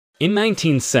In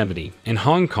 1970, in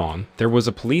Hong Kong, there was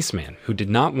a policeman who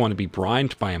did not want to be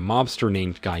bribed by a mobster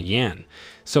named Guy Yan,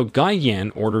 so Guy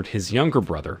Yan ordered his younger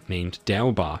brother, named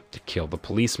Dao Ba, to kill the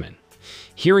policeman.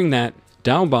 Hearing that,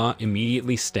 Dao Ba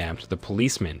immediately stabbed the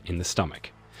policeman in the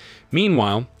stomach.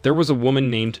 Meanwhile, there was a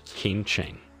woman named King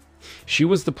Cheng. She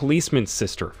was the policeman's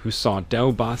sister who saw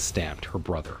Dao Ba stabbed her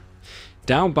brother.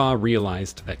 Dao Ba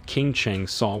realized that King Cheng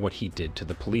saw what he did to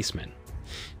the policeman.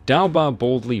 Dao Ba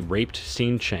boldly raped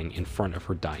King Cheng in front of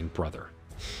her dying brother.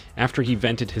 After he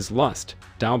vented his lust,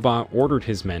 Dao Ba ordered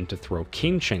his men to throw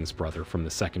King Cheng's brother from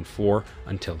the second floor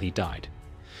until he died.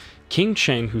 King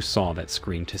Cheng, who saw that,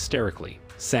 screamed hysterically,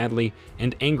 sadly,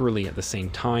 and angrily at the same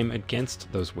time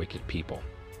against those wicked people.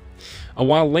 A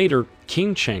while later,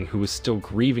 King Cheng, who was still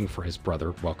grieving for his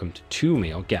brother, welcomed two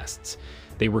male guests.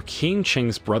 They were King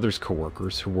Cheng's brother's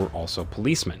co-workers who were also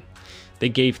policemen. They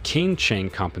gave King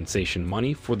Cheng compensation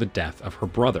money for the death of her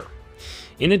brother.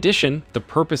 In addition, the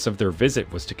purpose of their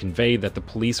visit was to convey that the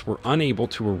police were unable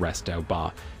to arrest Dao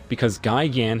Ba because Guy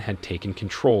Yan had taken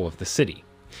control of the city.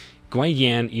 Guy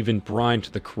Yan even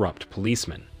bribed the corrupt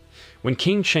policeman. When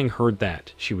King Cheng heard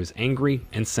that, she was angry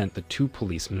and sent the two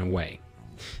policemen away.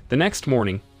 The next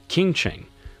morning, King Cheng,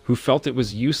 who felt it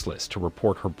was useless to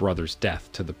report her brother's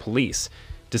death to the police,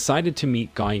 decided to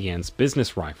meet Guy Yan's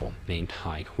business rival named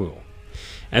Hai Hu.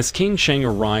 As King Cheng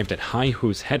arrived at Hai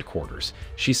Hu's headquarters,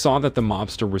 she saw that the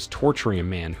mobster was torturing a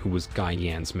man who was Guy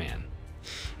Yan's man.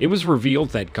 It was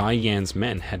revealed that Guy Yan's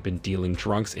men had been dealing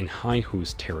drugs in Hai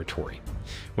Hu's territory.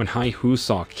 When Hai Hu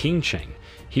saw King Cheng,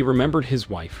 he remembered his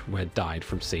wife who had died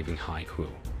from saving Hai Hu.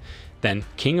 Then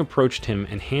King approached him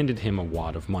and handed him a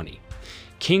wad of money.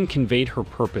 King conveyed her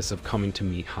purpose of coming to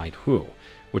meet Hai Hu,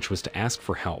 which was to ask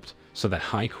for help so that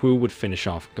Hai Hu would finish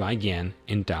off Guy Yan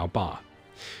and Dao Ba.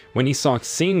 When he saw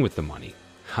Xing with the money,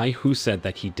 Hai Hu said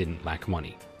that he didn't lack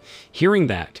money. Hearing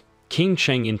that, King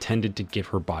Cheng intended to give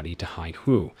her body to Hai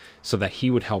Hu so that he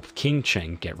would help King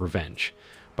Cheng get revenge.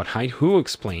 But Hai Hu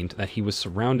explained that he was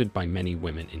surrounded by many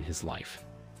women in his life.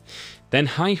 Then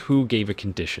Hai Hu gave a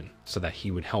condition so that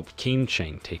he would help King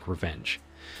Cheng take revenge.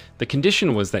 The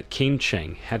condition was that King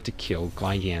Cheng had to kill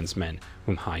Guy Yan's men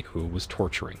whom Hai Hu was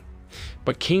torturing.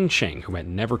 But King Cheng, who had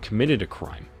never committed a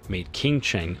crime, made King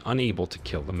Cheng unable to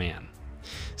kill the man.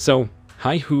 So,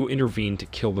 Hai Hu intervened to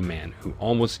kill the man who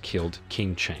almost killed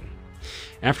King Cheng.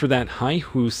 After that, Hai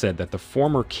Hu said that the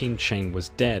former King Cheng was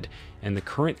dead and the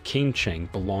current King Cheng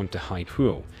belonged to Hai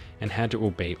Hu and had to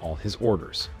obey all his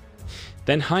orders.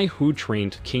 Then Hai Hu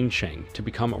trained King Cheng to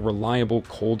become a reliable,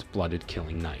 cold-blooded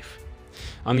killing knife.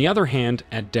 On the other hand,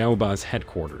 at Dao Ba's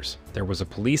headquarters, there was a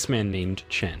policeman named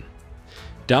Chen.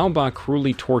 Dao Ba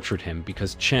cruelly tortured him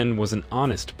because Chen was an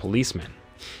honest policeman.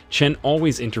 Chen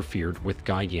always interfered with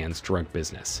Guy Yan's drug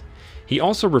business. He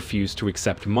also refused to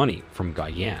accept money from Guy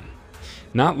Yan.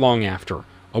 Not long after,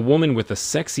 a woman with a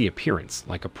sexy appearance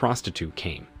like a prostitute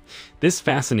came. This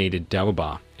fascinated Dao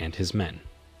Ba and his men.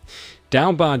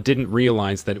 Dao Ba didn't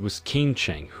realize that it was King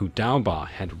Cheng who Dao Ba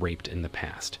had raped in the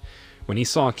past. When he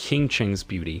saw King Cheng's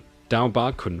beauty, Dao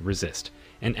Ba couldn't resist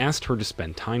and asked her to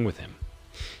spend time with him.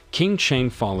 King Cheng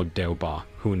followed Dao Ba,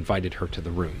 who invited her to the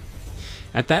room.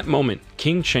 At that moment,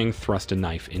 King Cheng thrust a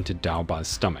knife into Dao Ba's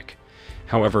stomach.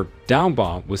 However, Dao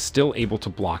Ba was still able to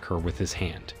block her with his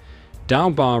hand.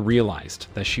 Dao Ba realized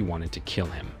that she wanted to kill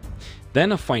him.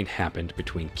 Then a fight happened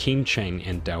between King Cheng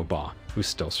and Dao Ba, who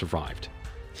still survived.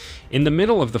 In the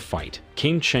middle of the fight,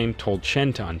 King Cheng told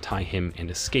Chen to untie him and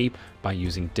escape by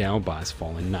using Dao Ba's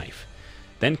fallen knife.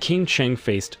 Then King Cheng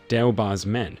faced Dao Ba's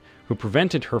men, who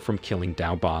prevented her from killing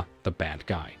Dao Ba, the bad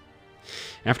guy.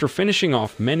 After finishing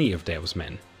off many of Dao's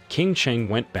men, King Cheng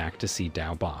went back to see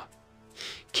Dao Ba.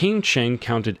 King Cheng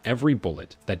counted every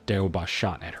bullet that Dao Ba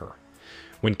shot at her.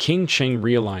 When King Cheng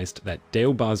realized that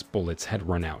Dao Ba's bullets had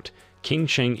run out, King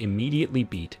Cheng immediately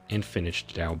beat and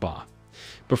finished Dao Ba.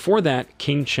 Before that,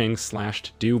 King Cheng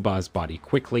slashed Dao Ba's body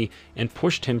quickly and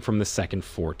pushed him from the second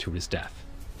floor to his death.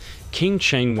 King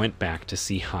Cheng went back to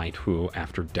see Hai Hu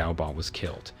after Dao Ba was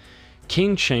killed.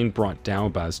 King Cheng brought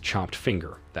Dao Ba's chopped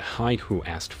finger that Hai Hu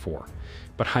asked for,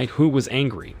 but Hai Hu was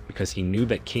angry because he knew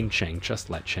that King Cheng just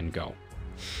let Chen go.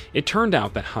 It turned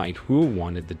out that Hai Hu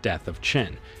wanted the death of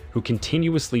Chen, who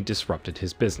continuously disrupted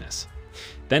his business.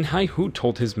 Then Hai Hu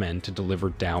told his men to deliver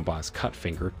Dao Ba's cut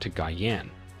finger to Guy Yan.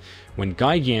 When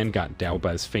Guy Yan got Dao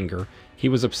Ba's finger, he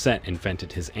was upset and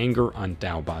vented his anger on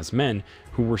Dao Ba's men,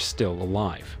 who were still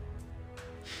alive.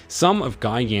 Some of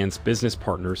Guy Yan's business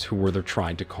partners who were there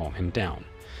tried to calm him down.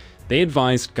 They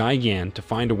advised Guy Yan to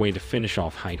find a way to finish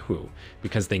off Hai Hu,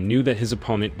 because they knew that his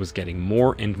opponent was getting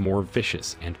more and more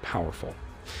vicious and powerful.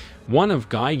 One of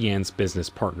Guy Yan's business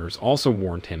partners also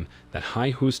warned him that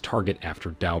Hai Hu's target after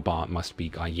Dao Ba must be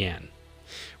Guy Yan.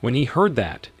 When he heard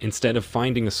that, instead of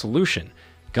finding a solution,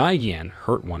 Guy Yan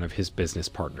hurt one of his business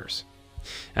partners.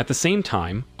 At the same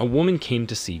time, a woman came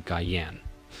to see Guy Yan.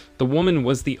 The woman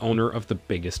was the owner of the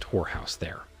biggest whorehouse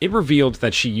there. It revealed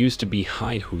that she used to be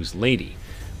Hai Hu's lady,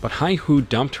 but Hai Hu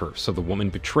dumped her, so the woman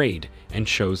betrayed and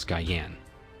chose Guy Yan.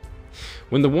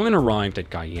 When the woman arrived at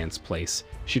Guy Yan's place,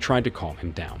 she tried to calm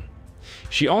him down.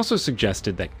 She also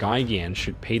suggested that Guy Yan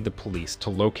should pay the police to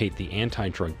locate the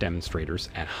anti-drug demonstrators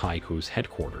at Hai Hu's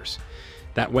headquarters.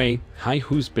 That way, Hai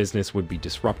Hu's business would be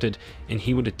disrupted and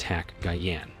he would attack Guy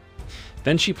Yan.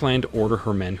 Then she planned to order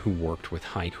her men who worked with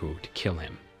Hai Hu to kill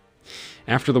him.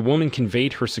 After the woman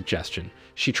conveyed her suggestion,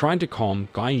 she tried to calm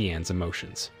Guy Yan's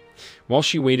emotions. While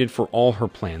she waited for all her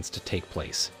plans to take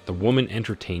place, the woman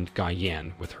entertained Guy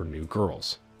Yan with her new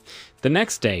girls. The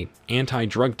next day,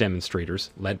 anti-drug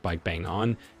demonstrators, led by Bang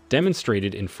On,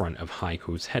 demonstrated in front of Hai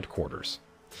Hu's headquarters.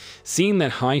 Seeing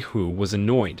that Hai Hu was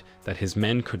annoyed that his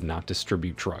men could not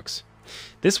distribute drugs.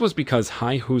 This was because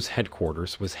Hai Hu's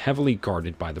headquarters was heavily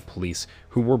guarded by the police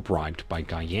who were bribed by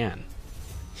Guy Yan.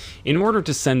 In order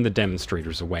to send the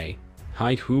demonstrators away,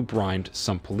 Hai Hu bribed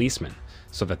some policemen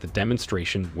so that the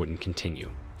demonstration wouldn't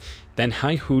continue. Then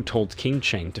Hai Hu told King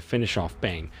Cheng to finish off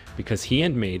Bang because he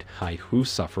had made Hai Hu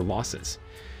suffer losses.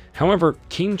 However,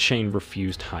 King Cheng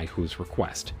refused Hai Hu's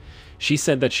request. She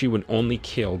said that she would only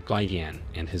kill Guy Yan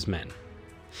and his men.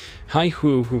 Hai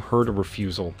Hu, who heard a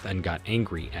refusal, then got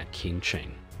angry at King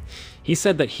Cheng. He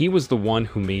said that he was the one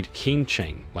who made King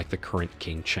Cheng like the current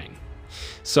King Cheng.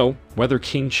 So, whether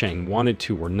King Cheng wanted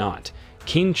to or not,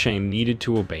 King Cheng needed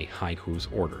to obey Hai Hu's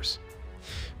orders.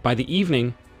 By the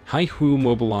evening, Hai Hu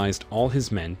mobilized all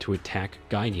his men to attack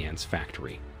Guy Yan's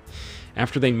factory.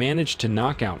 After they managed to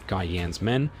knock out Guy Yan's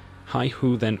men, Hai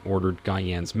Hu then ordered Guy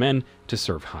Yan's men to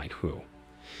serve Hai Hu.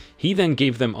 He then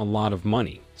gave them a lot of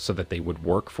money so that they would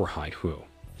work for Hai Hu.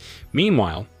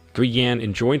 Meanwhile, Guy Yan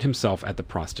enjoyed himself at the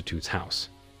prostitute's house.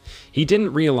 He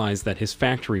didn't realize that his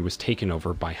factory was taken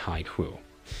over by Hai Hu.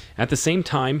 At the same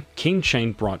time, King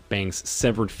Cheng brought Bang's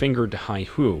severed finger to Hai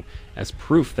Hu as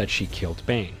proof that she killed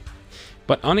Bang.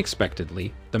 But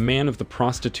unexpectedly, the man of the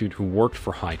prostitute who worked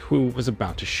for Hai Hu was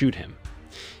about to shoot him.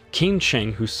 King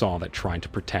Cheng, who saw that, tried to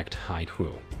protect Hai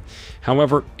Hu.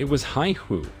 However, it was Hai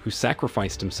Hu who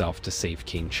sacrificed himself to save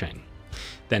King Cheng.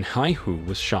 Then Hai Hu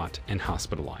was shot and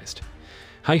hospitalized.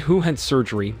 Hai Hu had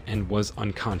surgery and was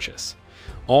unconscious.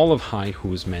 All of Hai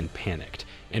Hu's men panicked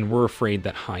and were afraid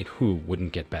that Hai Hu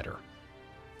wouldn't get better.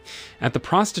 At the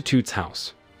prostitute's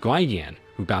house, Guy Yan,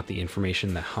 who got the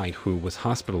information that Hai Hu was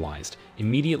hospitalized,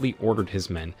 immediately ordered his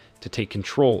men to take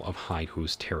control of Hai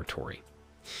Hu's territory.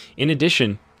 In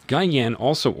addition, Guy Yan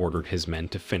also ordered his men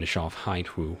to finish off Hai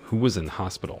Hu, who was in the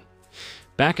hospital.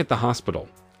 Back at the hospital,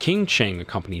 King Cheng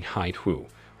accompanied Hai Hu,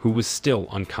 who was still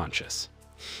unconscious.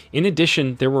 In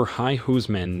addition, there were Hai Hu's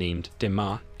men named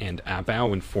Dema, and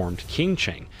Abao informed King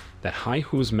Cheng that Hai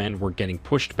Hu's men were getting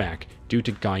pushed back due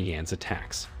to Guy Yan's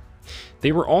attacks.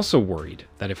 They were also worried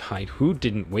that if Hai Hu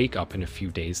didn't wake up in a few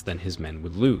days, then his men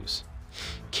would lose.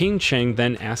 King Cheng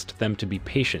then asked them to be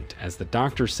patient, as the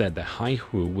doctor said that Hai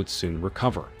Hu would soon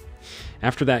recover.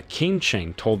 After that, King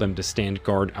Cheng told them to stand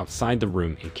guard outside the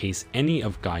room in case any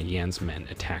of Guy Yan's men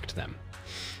attacked them.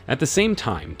 At the same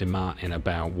time Dema and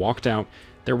Abao walked out,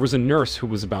 there was a nurse who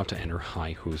was about to enter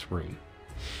Hai Hu's room.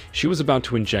 She was about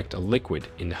to inject a liquid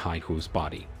into Hai Hu's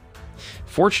body.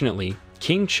 Fortunately,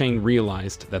 King Cheng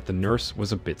realized that the nurse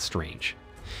was a bit strange.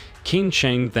 King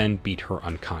Cheng then beat her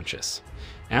unconscious.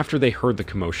 After they heard the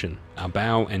commotion,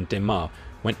 Abao and Dema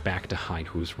went back to Hai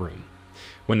Hu's room.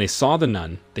 When they saw the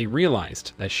nun, they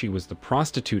realized that she was the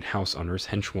prostitute house owner's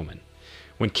henchwoman.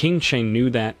 When King Cheng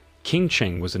knew that, King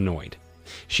Cheng was annoyed.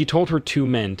 She told her two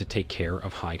men to take care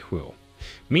of Hai Hu.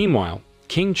 Meanwhile,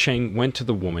 King Cheng went to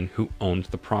the woman who owned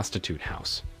the prostitute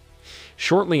house.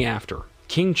 Shortly after,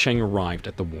 King Cheng arrived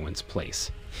at the woman's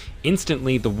place.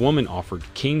 Instantly, the woman offered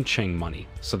King Cheng money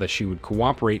so that she would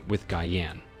cooperate with Guy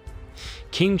Yan.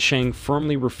 King Cheng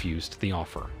firmly refused the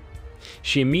offer.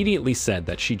 She immediately said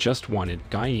that she just wanted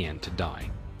Guy Yan to die.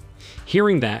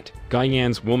 Hearing that, Guy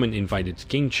Yan's woman invited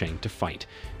King Cheng to fight,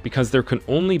 because there can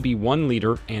only be one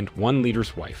leader and one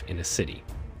leader's wife in a city.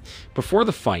 Before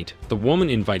the fight, the woman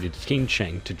invited King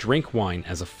Cheng to drink wine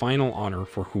as a final honor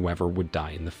for whoever would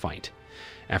die in the fight.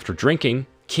 After drinking,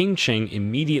 King Cheng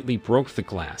immediately broke the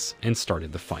glass and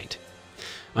started the fight.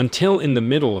 Until in the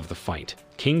middle of the fight,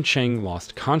 King Cheng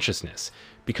lost consciousness,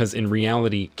 because in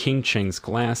reality, King Cheng's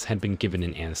glass had been given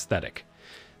an anesthetic.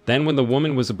 Then when the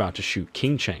woman was about to shoot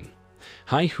King Cheng,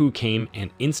 Hai Hu came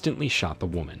and instantly shot the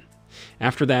woman.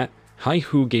 After that, Hai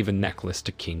Hu gave a necklace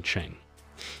to King Cheng.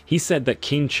 He said that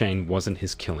King Cheng wasn't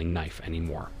his killing knife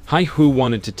anymore. Hai Hu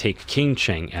wanted to take King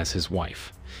Cheng as his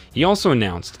wife. He also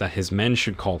announced that his men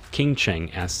should call King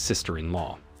Cheng as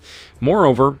sister-in-law.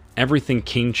 Moreover, everything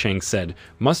King Cheng said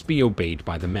must be obeyed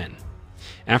by the men.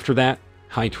 After that,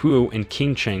 Hai Hu and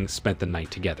King Cheng spent the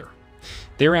night together.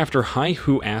 Thereafter, Hai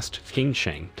Hu asked King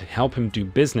Cheng to help him do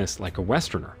business like a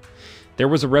Westerner. There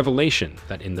was a revelation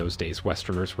that in those days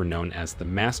Westerners were known as the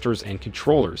masters and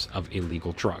controllers of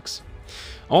illegal drugs.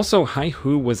 Also, Hai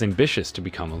Hu was ambitious to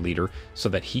become a leader so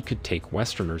that he could take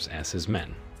Westerners as his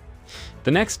men. The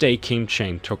next day, King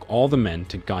Cheng took all the men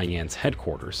to Gai Yan's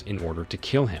headquarters in order to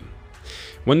kill him.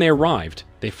 When they arrived,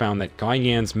 they found that Gai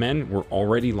Yan's men were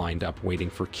already lined up waiting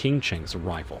for King Cheng's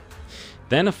arrival.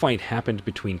 Then a fight happened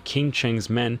between King Cheng's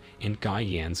men and Gai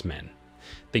Yan's men.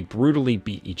 They brutally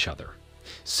beat each other.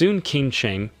 Soon King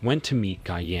Cheng went to meet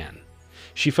Gai Yan.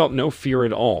 She felt no fear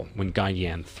at all when Gai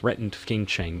Yan threatened King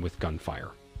Cheng with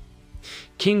gunfire.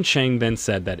 King Cheng then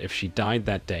said that if she died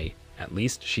that day, at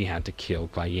least she had to kill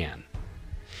Gai Yan.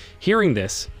 Hearing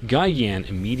this, Gai Yan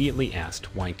immediately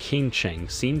asked why King Cheng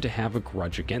seemed to have a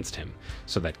grudge against him,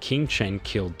 so that King Cheng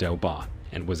killed Dao Ba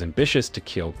and was ambitious to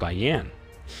kill Gai Yan.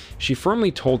 She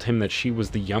firmly told him that she was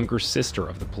the younger sister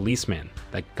of the policeman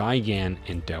that Gai Yan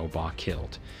and Dao Ba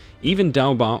killed. Even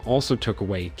Dao Ba also took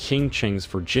away King Cheng's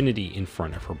virginity in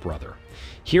front of her brother.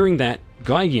 Hearing that,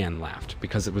 Gai Yan laughed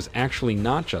because it was actually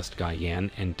not just Gai Yan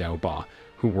and Dao Ba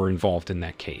who were involved in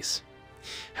that case.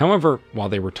 However, while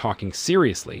they were talking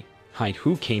seriously, Hai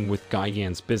Hu came with Gai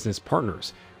Yan's business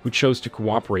partners, who chose to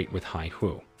cooperate with Hai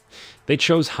Hu. They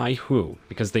chose Hai Hu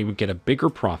because they would get a bigger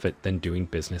profit than doing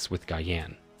business with Gai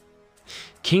Yan.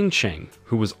 King Cheng,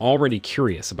 who was already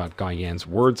curious about Gai Yan's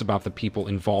words about the people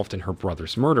involved in her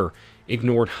brother's murder,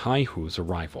 ignored Hai Hu's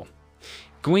arrival.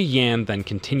 Gai Yan then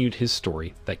continued his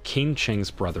story that King Cheng's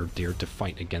brother dared to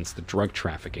fight against the drug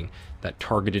trafficking that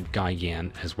targeted Gai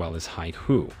Yan as well as Hai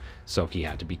Hu, so he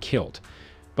had to be killed.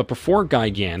 But before Gai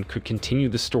Yan could continue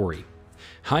the story,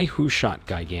 Hai Hu shot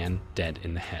Gai Yan dead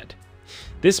in the head.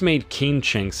 This made King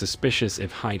Cheng suspicious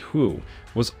if Hai Hu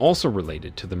was also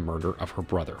related to the murder of her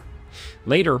brother.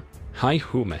 Later, Hai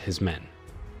Hu met his men.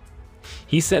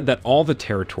 He said that all the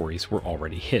territories were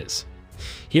already his.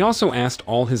 He also asked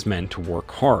all his men to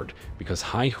work hard because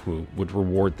Hai Hu would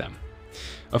reward them.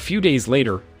 A few days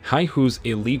later, Hai Hu's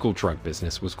illegal drug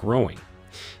business was growing.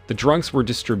 The drugs were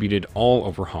distributed all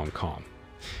over Hong Kong.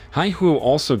 Hai Hu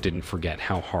also didn't forget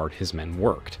how hard his men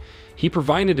worked. He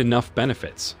provided enough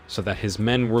benefits so that his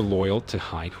men were loyal to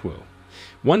Hai Hu.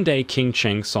 One day, King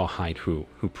Cheng saw Hai Hu,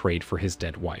 who prayed for his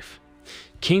dead wife.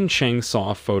 King Cheng saw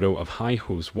a photo of Hai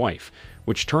Hu's wife,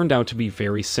 which turned out to be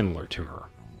very similar to her.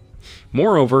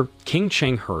 Moreover, King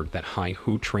Cheng heard that Hai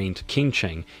Hu trained King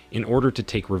Cheng in order to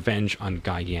take revenge on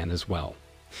Gai Yan as well.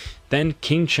 Then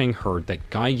King Cheng heard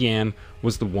that Gai Yan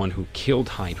was the one who killed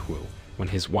Hai Hu when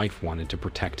his wife wanted to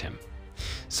protect him.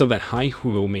 So that Hai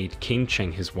Hu made King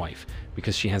Cheng his wife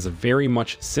because she has a very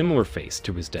much similar face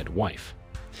to his dead wife.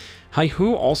 Hai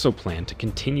Hu also planned to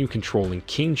continue controlling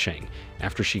King Cheng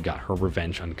after she got her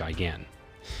revenge on Gai Yan.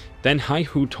 Then Hai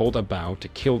Hu told Bao to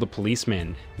kill the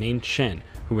policeman named Chen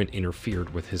who had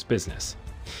interfered with his business.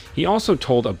 He also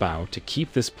told Bao to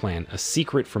keep this plan a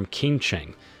secret from King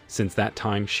Cheng, since that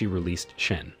time she released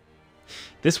Chen.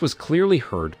 This was clearly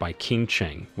heard by King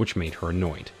Cheng, which made her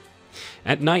annoyed.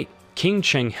 At night, King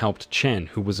Cheng helped Chen,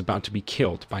 who was about to be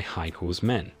killed by Hai Hu's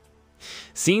men.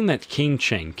 Seeing that King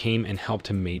Cheng came and helped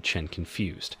him made Chen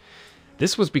confused.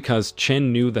 This was because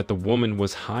Chen knew that the woman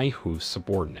was Hai Hu's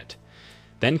subordinate.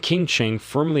 Then King Cheng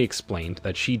firmly explained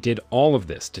that she did all of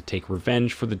this to take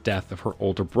revenge for the death of her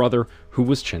older brother, who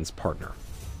was Chen's partner.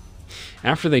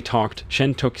 After they talked,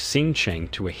 Chen took King Cheng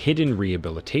to a hidden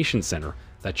rehabilitation center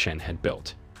that Chen had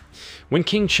built. When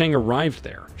King Cheng arrived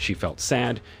there, she felt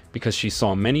sad because she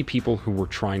saw many people who were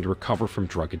trying to recover from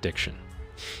drug addiction.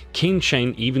 King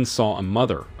Cheng even saw a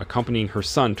mother accompanying her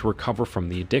son to recover from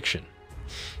the addiction.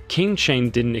 King Cheng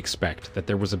didn't expect that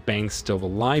there was a Bang still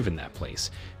alive in that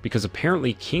place, because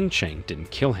apparently King Cheng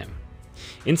didn't kill him.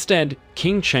 Instead,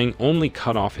 King Cheng only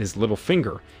cut off his little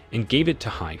finger and gave it to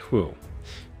Hai Hu.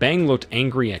 Bang looked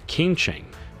angry at King Cheng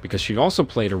because she also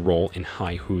played a role in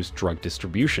Hai Hu's drug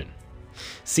distribution.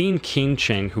 Seeing King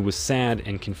Cheng, who was sad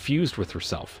and confused with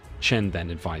herself, Chen then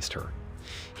advised her.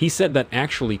 He said that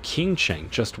actually King Cheng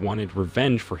just wanted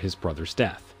revenge for his brother's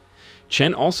death.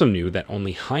 Chen also knew that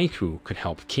only Hai Hu could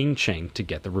help King Cheng to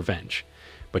get the revenge,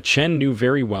 but Chen knew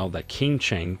very well that King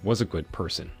Cheng was a good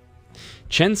person.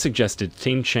 Chen suggested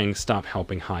King Cheng stop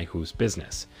helping Hai Hu's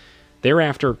business.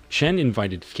 Thereafter, Chen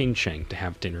invited King Cheng to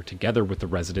have dinner together with the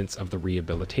residents of the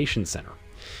rehabilitation center.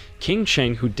 King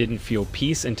Cheng, who didn't feel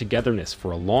peace and togetherness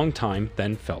for a long time,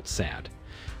 then felt sad.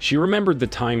 She remembered the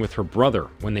time with her brother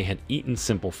when they had eaten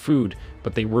simple food,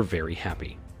 but they were very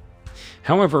happy.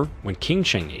 However, when King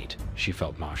Cheng ate, she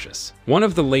felt nauseous. One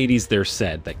of the ladies there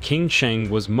said that King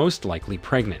Cheng was most likely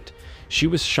pregnant. She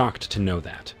was shocked to know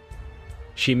that.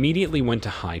 She immediately went to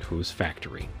Hai Hu's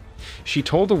factory. She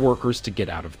told the workers to get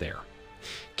out of there.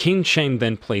 King Cheng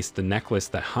then placed the necklace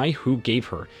that Hai Hu gave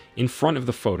her in front of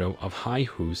the photo of Hai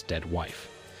Hu's dead wife.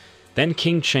 Then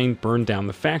King Cheng burned down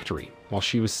the factory while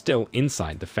she was still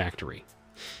inside the factory.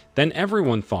 Then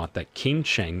everyone thought that King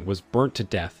Cheng was burnt to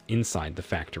death inside the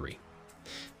factory.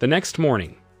 The next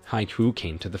morning, Hai Hu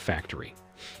came to the factory.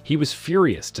 He was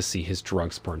furious to see his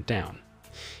drugs burned down.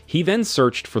 He then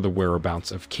searched for the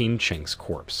whereabouts of King Cheng's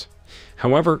corpse.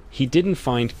 However, he didn't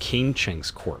find King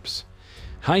Cheng's corpse.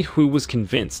 Hai Hu was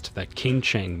convinced that King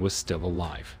Cheng was still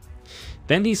alive.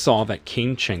 Then he saw that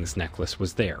King Cheng's necklace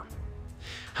was there.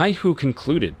 Hai Hu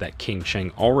concluded that King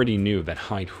Cheng already knew that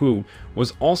Hai Hu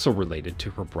was also related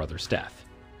to her brother's death.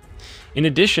 In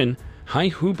addition, Hai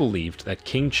Hu believed that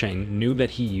King Cheng knew that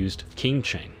he used King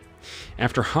Cheng.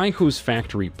 After Hai Hu's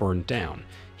factory burned down,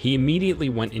 he immediately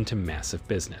went into massive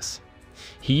business.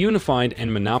 He unified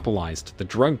and monopolized the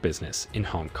drug business in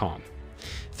Hong Kong.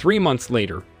 3 months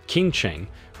later, King Cheng,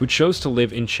 who chose to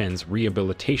live in Chen's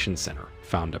rehabilitation center,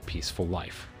 found a peaceful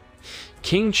life.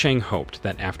 King Cheng hoped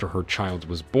that after her child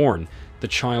was born, the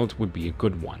child would be a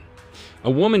good one.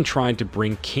 A woman tried to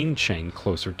bring King Cheng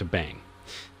closer to Bang.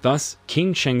 Thus,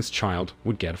 King Cheng's child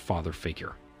would get a father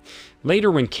figure.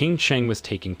 Later, when King Cheng was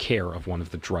taking care of one of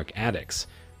the drug addicts,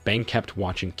 Bang kept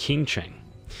watching King Cheng.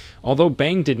 Although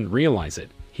Bang didn't realize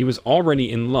it, he was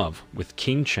already in love with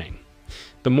King Cheng.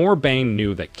 The more Bang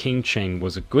knew that King Cheng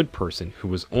was a good person who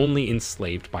was only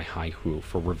enslaved by Hai Hu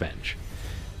for revenge.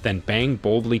 Then Bang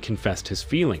boldly confessed his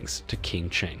feelings to King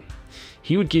Cheng.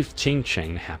 He would give King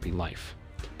Cheng a happy life.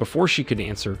 Before she could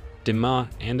answer, Dima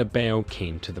and Abao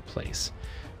came to the place.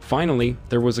 Finally,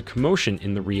 there was a commotion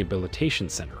in the rehabilitation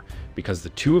center because the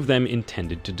two of them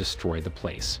intended to destroy the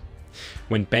place.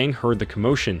 When Bang heard the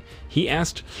commotion, he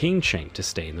asked King Cheng to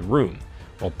stay in the room,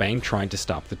 while Bang tried to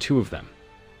stop the two of them.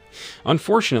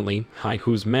 Unfortunately, Hai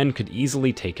Hu's men could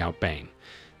easily take out Bang.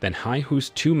 Then Hai Hu's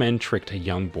 2 men tricked a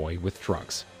young boy with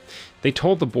drugs. They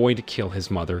told the boy to kill his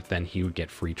mother, then he would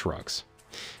get free drugs.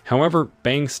 However,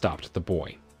 Bang stopped the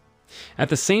boy. At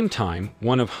the same time,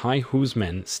 one of Hai Hu's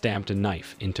men stabbed a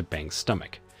knife into Bang's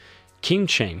stomach. King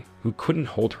Cheng, who couldn't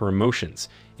hold her emotions,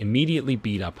 immediately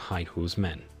beat up Hai Hu's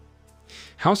men.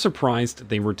 How surprised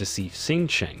they were to see Sing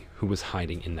Cheng, who was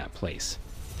hiding in that place.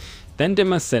 Then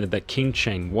Dima said that King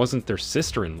Cheng wasn't their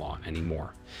sister-in-law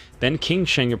anymore. Then King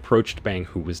Cheng approached Bang,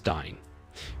 who was dying.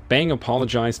 Bang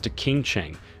apologized to King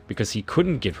Cheng because he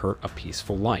couldn't give her a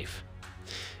peaceful life.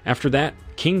 After that,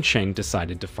 King Cheng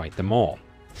decided to fight them all.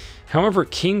 However,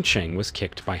 King Cheng was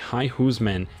kicked by Hai Hu's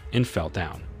men and fell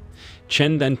down.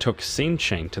 Chen then took Sing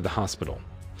Cheng to the hospital.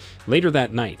 Later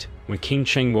that night, when King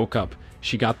Cheng woke up,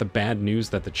 she got the bad news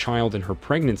that the child in her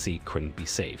pregnancy couldn't be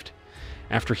saved.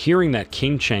 After hearing that,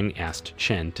 King Cheng asked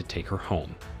Chen to take her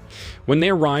home. When they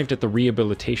arrived at the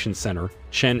rehabilitation center,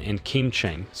 Chen and King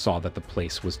Cheng saw that the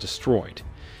place was destroyed.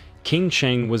 King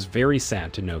Cheng was very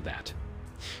sad to know that.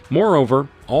 Moreover,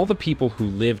 all the people who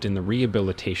lived in the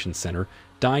rehabilitation center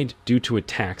died due to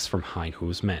attacks from Hai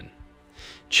Hu's men.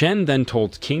 Chen then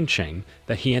told King Cheng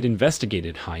that he had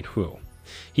investigated Hai Hu.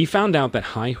 He found out that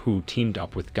Hai Hu teamed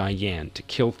up with Gai Yan to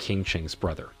kill King Cheng's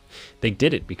brother. They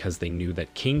did it because they knew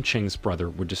that King Cheng's brother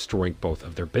would destroy both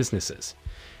of their businesses.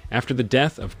 After the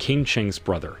death of King Cheng's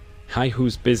brother, Hai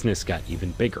Hu's business got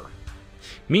even bigger.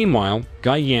 Meanwhile,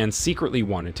 Gai Yan secretly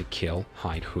wanted to kill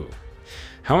Hai Hu.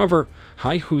 However,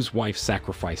 Hai Hu's wife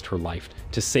sacrificed her life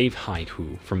to save Hai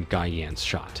Hu from Gai Yan's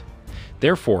shot.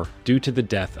 Therefore, due to the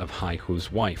death of Hai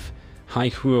Hu's wife, Hai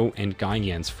Hu and Gai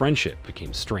Yan's friendship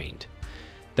became strained.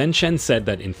 Then Chen said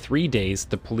that in 3 days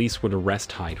the police would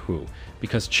arrest Hai Hu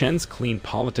because Chen's clean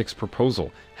politics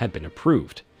proposal had been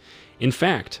approved. In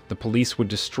fact, the police would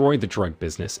destroy the drug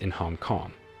business in Hong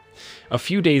Kong. A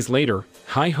few days later,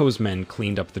 Hai Hu's men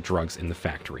cleaned up the drugs in the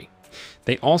factory.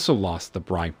 They also lost the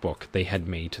bribe book they had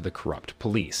made to the corrupt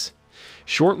police.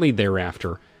 Shortly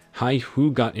thereafter, Hai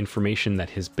Hu got information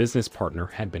that his business partner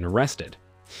had been arrested.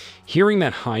 Hearing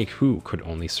that Hai Hu could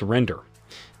only surrender,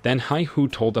 then Hai Hu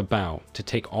told Abao to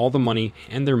take all the money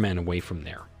and their men away from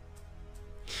there.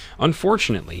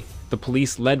 Unfortunately, the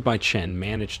police led by Chen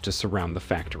managed to surround the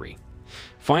factory.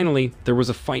 Finally, there was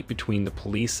a fight between the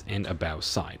police and Abao's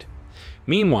side.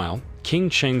 Meanwhile, King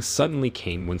Cheng suddenly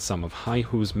came when some of Hai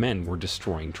Hu's men were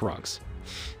destroying drugs.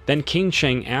 Then King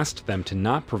Cheng asked them to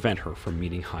not prevent her from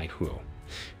meeting Hai Hu.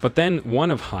 But then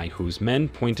one of Hai Hu's men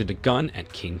pointed a gun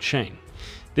at King Cheng.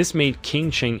 This made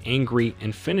King Cheng angry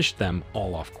and finished them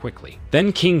all off quickly.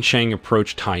 Then King Cheng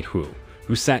approached Hai Hu,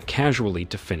 who sat casually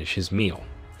to finish his meal.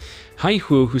 Hai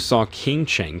Hu, who saw King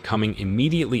Cheng coming,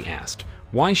 immediately asked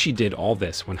why she did all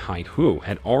this when Hai Hu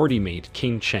had already made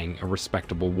King Cheng a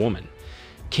respectable woman.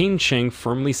 King Cheng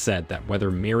firmly said that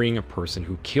whether marrying a person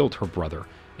who killed her brother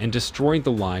and destroyed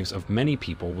the lives of many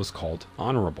people was called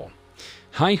honorable.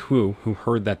 Hai Hu, who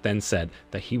heard that, then said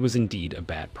that he was indeed a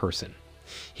bad person.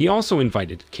 He also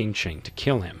invited King Cheng to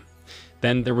kill him.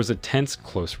 Then there was a tense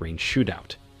close-range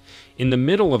shootout. In the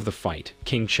middle of the fight,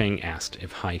 King Cheng asked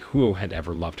if Hai Hu had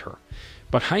ever loved her,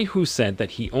 but Hai Hu said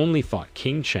that he only thought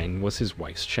King Cheng was his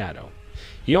wife's shadow.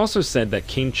 He also said that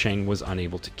King Cheng was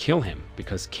unable to kill him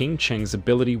because King Cheng's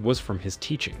ability was from his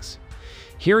teachings.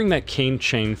 Hearing that, King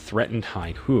Cheng threatened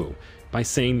Hai Hu by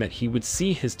saying that he would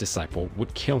see his disciple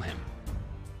would kill him.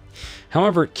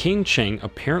 However, King Cheng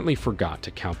apparently forgot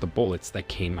to count the bullets that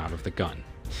came out of the gun.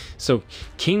 So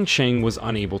King Cheng was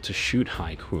unable to shoot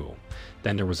Hai Hu.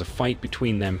 Then there was a fight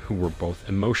between them, who were both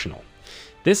emotional.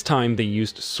 This time they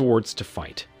used swords to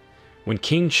fight. When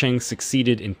King Cheng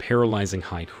succeeded in paralyzing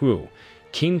Hai Hu,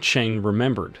 King Cheng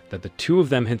remembered that the two of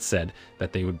them had said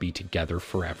that they would be together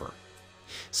forever.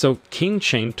 So King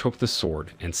Cheng took the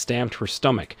sword and stabbed her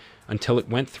stomach until it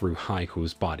went through Hai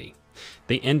Hu's body.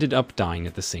 They ended up dying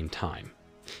at the same time.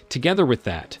 Together with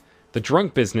that, the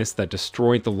drug business that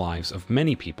destroyed the lives of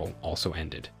many people also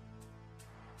ended.